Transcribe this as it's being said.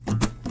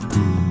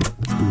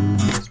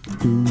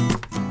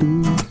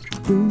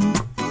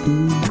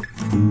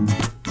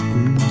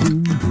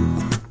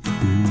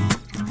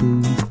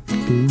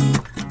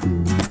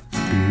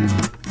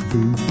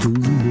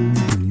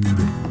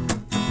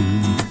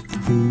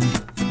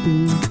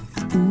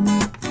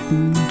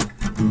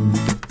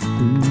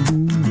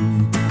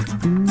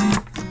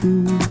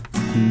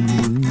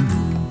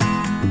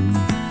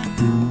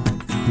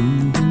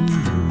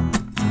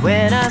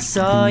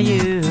saw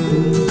you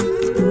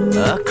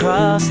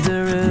across the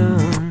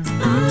room.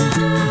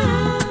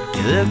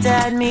 You looked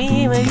at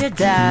me with your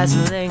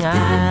dazzling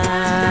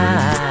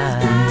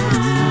eyes,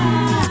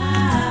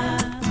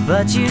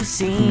 but you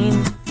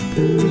seemed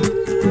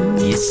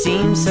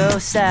so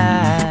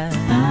sad,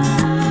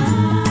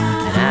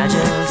 and I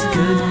just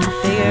couldn't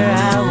figure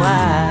out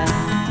why.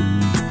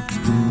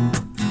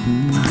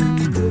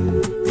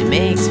 It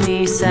makes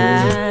me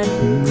sad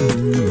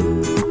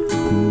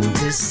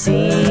to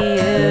see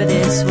you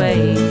this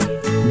way.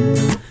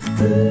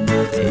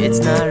 It's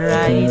not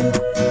right.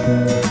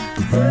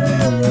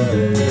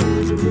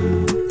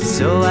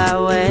 So I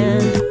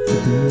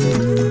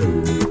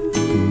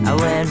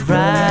went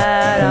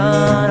right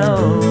on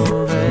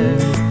over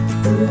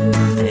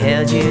and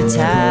held you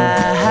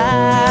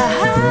tight.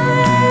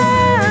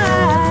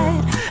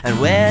 And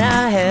when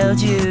I held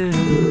you,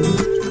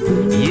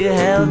 you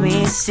helped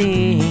me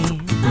see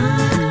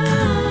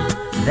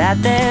that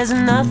there's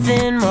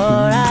nothing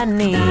more I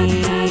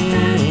need.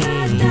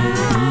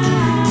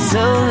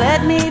 So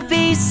let me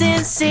be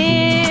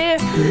sincere.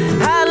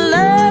 I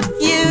love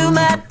you,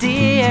 my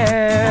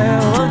dear.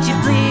 Won't you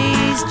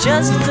please,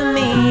 just for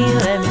me,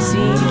 let me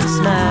see you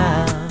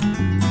smile?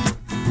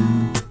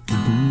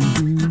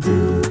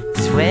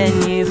 'Cause when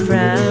you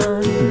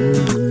frown,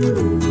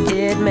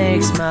 it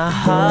makes my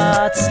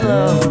heart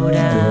slow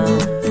down,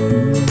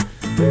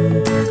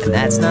 and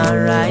that's not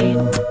right.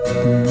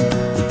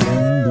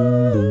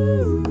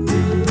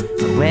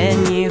 When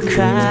you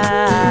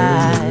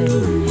cry,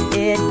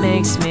 it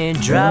makes me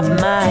drop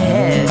my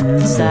head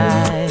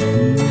inside.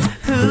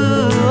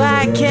 Ooh,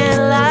 I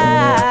can't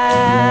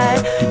lie.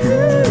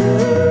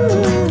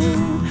 Ooh,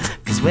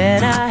 'cause when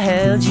I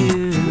held you,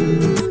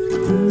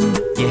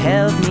 you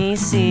helped me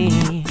see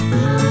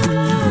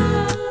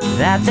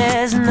that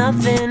there's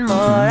nothing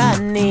more I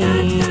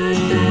need.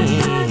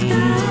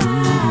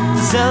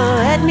 So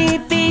let me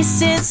be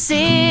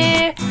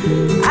sincere.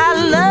 I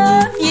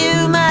love you,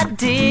 my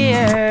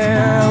dear.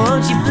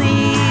 Won't you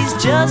please,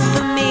 just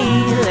for me,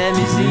 let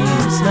me see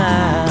you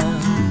smile?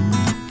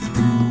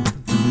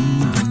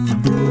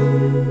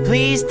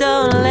 Please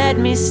don't let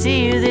me see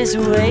you this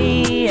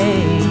way.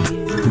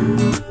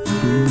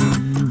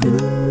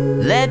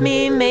 Let me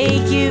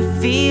make you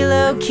feel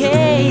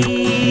okay.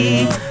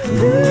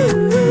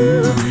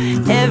 Ooh,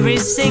 every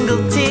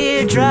single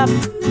teardrop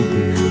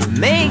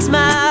makes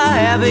my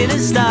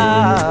happiness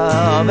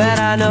stop. And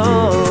I know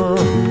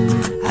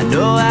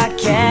I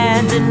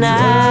can't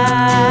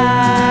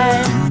deny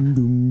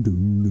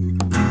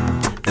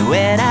that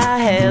when I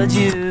held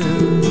you,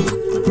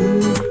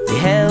 you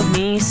helped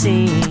me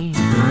see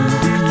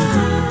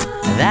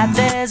that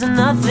there's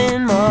nothing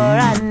more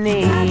I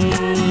need.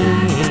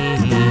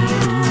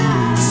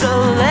 So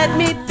let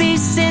me be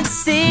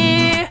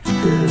sincere.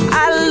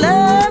 I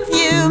love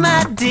you,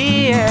 my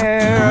dear.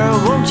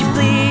 Won't you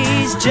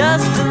please,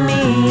 just for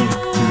me?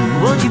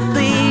 Won't you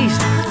please,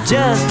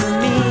 just for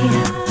me?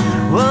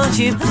 Won't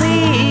you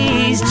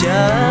please,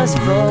 just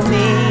for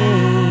me?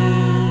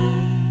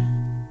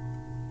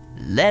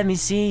 Let me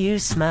see you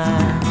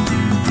smile.